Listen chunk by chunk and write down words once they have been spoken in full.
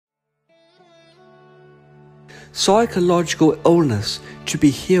psychological illness to be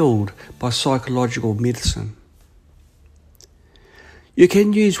healed by psychological medicine. You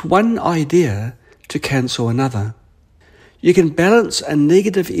can use one idea to cancel another. You can balance a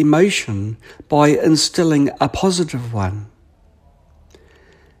negative emotion by instilling a positive one.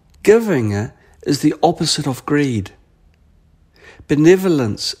 Giving is the opposite of greed.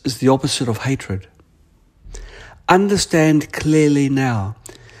 Benevolence is the opposite of hatred. Understand clearly now.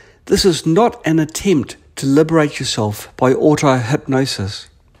 This is not an attempt to liberate yourself by autohypnosis.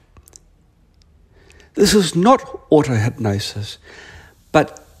 This is not autohypnosis,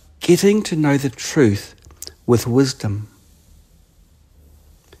 but getting to know the truth with wisdom.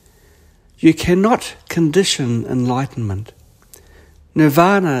 You cannot condition enlightenment.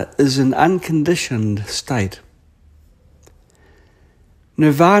 Nirvana is an unconditioned state.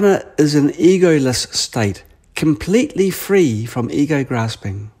 Nirvana is an egoless state, completely free from ego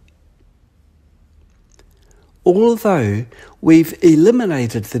grasping. Although we've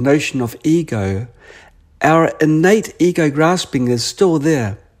eliminated the notion of ego, our innate ego grasping is still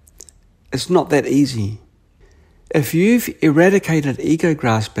there. It's not that easy. If you've eradicated ego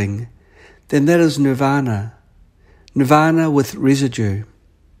grasping, then that is nirvana. Nirvana with residue.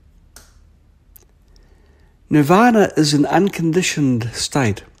 Nirvana is an unconditioned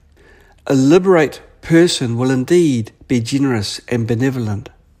state. A liberate person will indeed be generous and benevolent.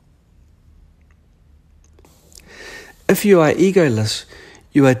 If you are egoless,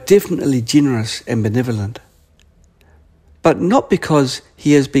 you are definitely generous and benevolent. But not because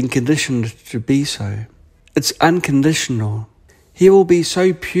he has been conditioned to be so. It's unconditional. He will be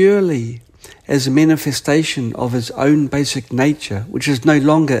so purely as a manifestation of his own basic nature, which is no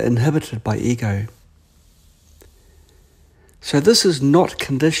longer inhibited by ego. So this is not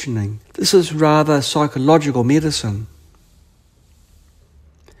conditioning. This is rather psychological medicine.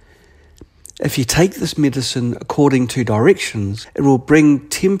 If you take this medicine according to directions, it will bring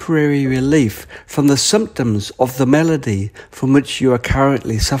temporary relief from the symptoms of the malady from which you are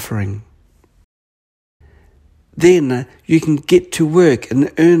currently suffering. Then you can get to work in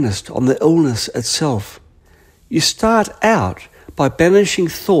earnest on the illness itself. You start out by banishing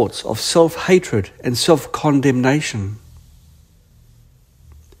thoughts of self-hatred and self-condemnation.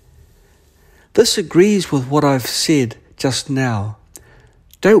 This agrees with what I've said just now.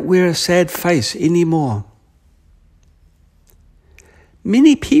 Don't wear a sad face anymore.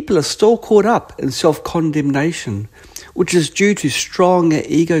 Many people are still caught up in self-condemnation, which is due to strong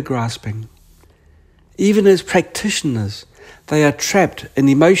ego grasping. Even as practitioners, they are trapped in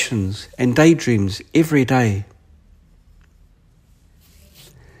emotions and daydreams every day.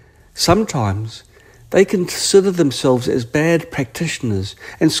 Sometimes they consider themselves as bad practitioners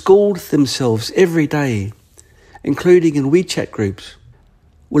and scold themselves every day, including in WeChat groups.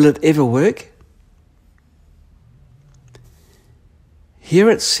 Will it ever work? Here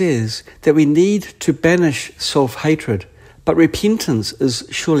it says that we need to banish self-hatred, but repentance is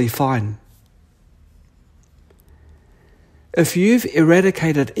surely fine. If you've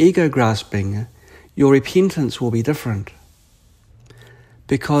eradicated ego grasping, your repentance will be different.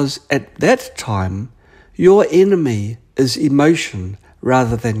 Because at that time, your enemy is emotion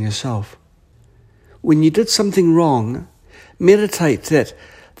rather than yourself. When you did something wrong, meditate that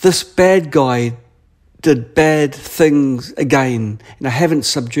this bad guy did bad things again and I haven't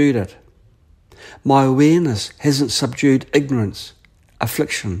subdued it. My awareness hasn't subdued ignorance,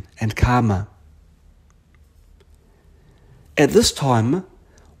 affliction and karma. At this time,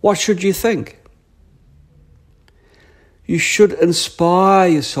 what should you think? You should inspire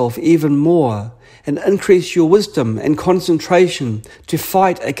yourself even more and increase your wisdom and concentration to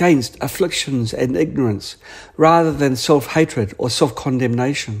fight against afflictions and ignorance rather than self-hatred or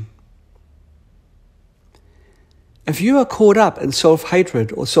self-condemnation. If you are caught up in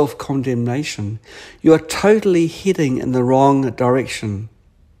self-hatred or self-condemnation, you are totally heading in the wrong direction.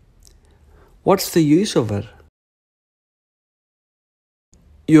 What's the use of it?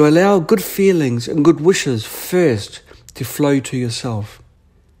 You allow good feelings and good wishes first to flow to yourself.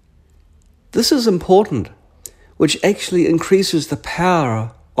 This is important, which actually increases the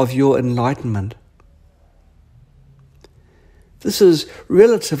power of your enlightenment. This is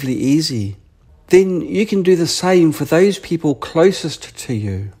relatively easy. Then you can do the same for those people closest to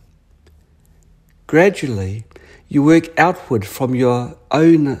you. Gradually, you work outward from your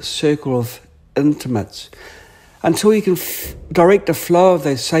own circle of intimates until you can direct the flow of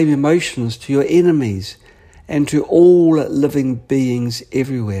those same emotions to your enemies and to all living beings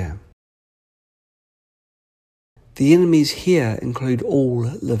everywhere. The enemies here include all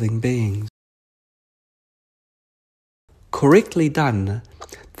living beings. Correctly done,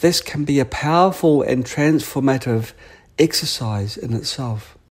 this can be a powerful and transformative exercise in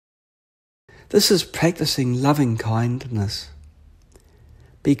itself. This is practicing loving kindness.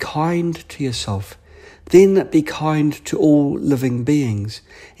 Be kind to yourself, then be kind to all living beings,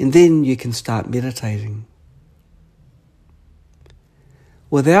 and then you can start meditating.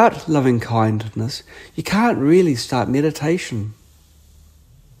 Without loving kindness, you can't really start meditation.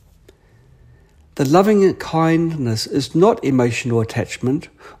 The loving kindness is not emotional attachment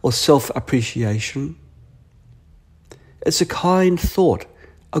or self-appreciation. It's a kind thought,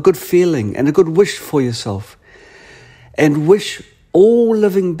 a good feeling, and a good wish for yourself, and wish all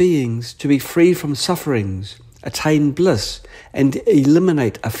living beings to be free from sufferings, attain bliss, and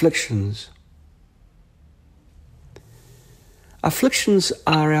eliminate afflictions. Afflictions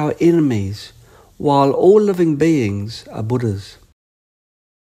are our enemies, while all living beings are Buddhas.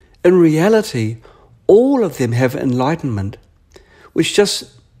 In reality, all of them have enlightenment, which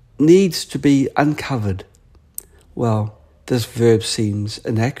just needs to be uncovered. Well, this verb seems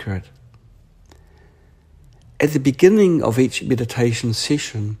inaccurate. At the beginning of each meditation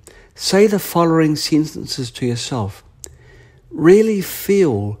session, say the following sentences to yourself. Really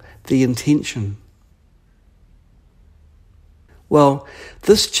feel the intention. Well,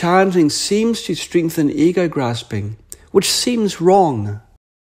 this chanting seems to strengthen ego grasping, which seems wrong.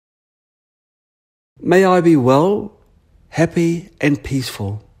 May I be well, happy, and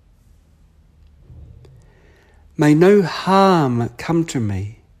peaceful. May no harm come to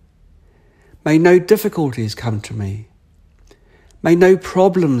me. May no difficulties come to me. May no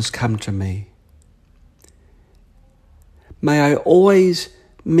problems come to me. May I always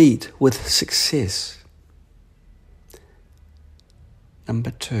meet with success.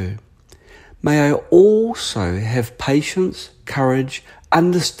 Number 2, may I also have patience, courage,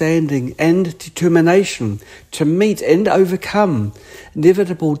 understanding and determination to meet and overcome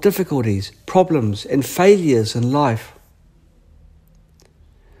inevitable difficulties, problems and failures in life.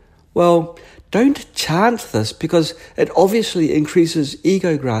 Well, don't chant this because it obviously increases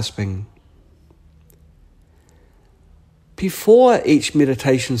ego grasping. Before each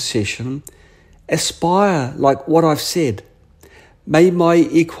meditation session, aspire like what I've said. May my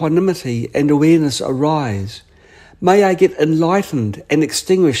equanimity and awareness arise. May I get enlightened and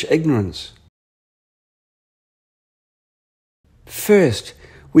extinguish ignorance. First,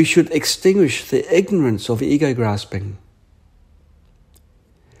 we should extinguish the ignorance of ego grasping.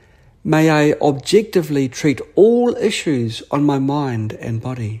 May I objectively treat all issues on my mind and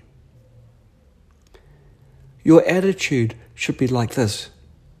body. Your attitude should be like this.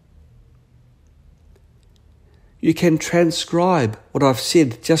 You can transcribe what I've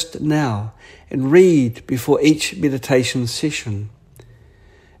said just now and read before each meditation session.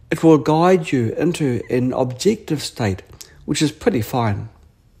 It will guide you into an objective state, which is pretty fine.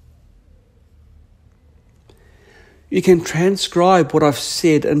 You can transcribe what I've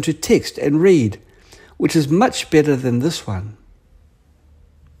said into text and read, which is much better than this one.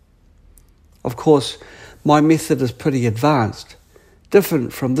 Of course, my method is pretty advanced,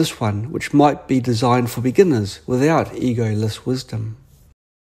 different from this one, which might be designed for beginners without egoless wisdom.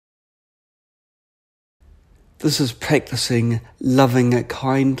 This is practicing loving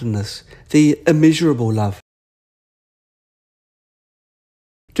kindness, the immeasurable love.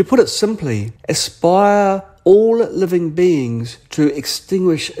 To put it simply, aspire all living beings to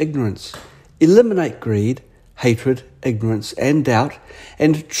extinguish ignorance, eliminate greed, hatred, ignorance, and doubt,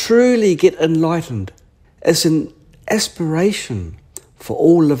 and truly get enlightened as an aspiration for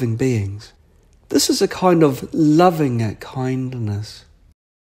all living beings. This is a kind of loving kindness.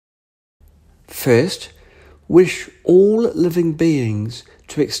 First, wish all living beings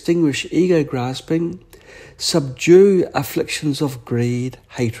to extinguish ego grasping, subdue afflictions of greed,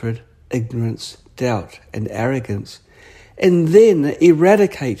 hatred, ignorance, doubt, and arrogance, and then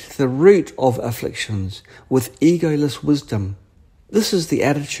eradicate the root of afflictions with egoless wisdom. This is the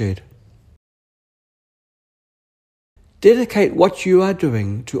attitude. Dedicate what you are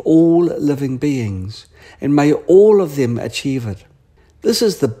doing to all living beings, and may all of them achieve it. This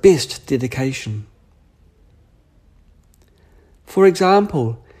is the best dedication. For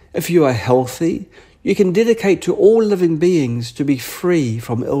example, if you are healthy, you can dedicate to all living beings to be free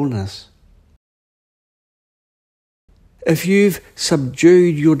from illness. If you've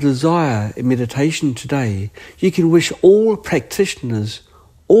subdued your desire in meditation today, you can wish all practitioners,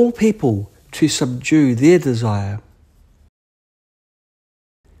 all people, to subdue their desire.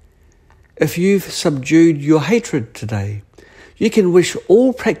 If you've subdued your hatred today, you can wish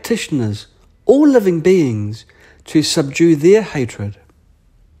all practitioners, all living beings, to subdue their hatred.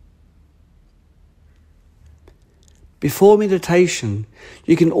 Before meditation,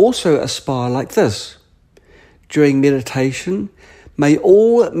 you can also aspire like this. During meditation, may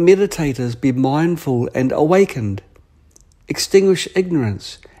all meditators be mindful and awakened, extinguish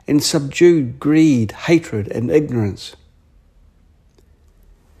ignorance, and subdue greed, hatred, and ignorance.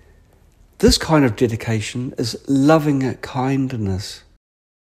 This kind of dedication is loving kindness.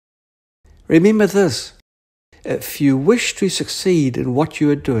 Remember this. If you wish to succeed in what you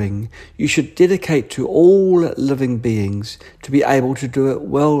are doing, you should dedicate to all living beings to be able to do it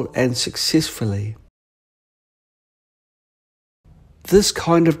well and successfully. This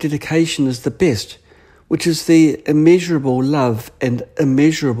kind of dedication is the best, which is the immeasurable love and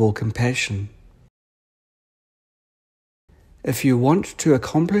immeasurable compassion. If you want to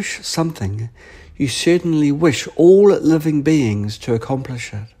accomplish something, you certainly wish all living beings to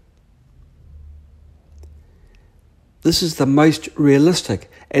accomplish it. This is the most realistic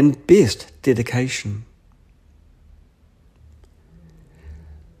and best dedication.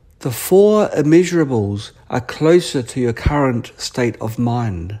 The four immeasurables are closer to your current state of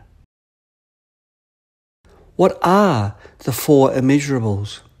mind. What are the four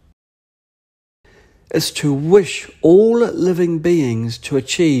immeasurables? It's to wish all living beings to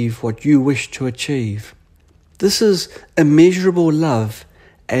achieve what you wish to achieve. This is immeasurable love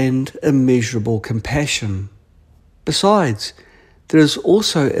and immeasurable compassion. Besides, there is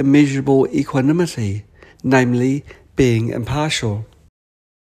also immeasurable equanimity, namely being impartial.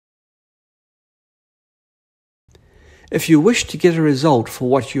 If you wish to get a result for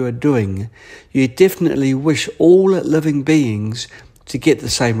what you are doing, you definitely wish all living beings to get the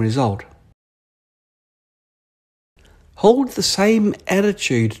same result. Hold the same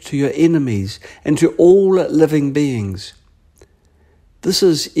attitude to your enemies and to all living beings. This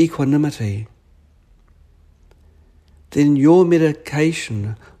is equanimity. Then your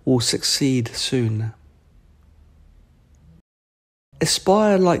meditation will succeed soon.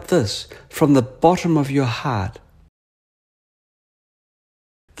 Aspire like this from the bottom of your heart.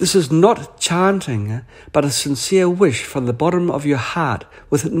 This is not chanting, but a sincere wish from the bottom of your heart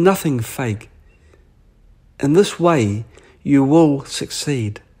with nothing fake. In this way, you will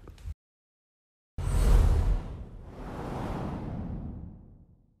succeed.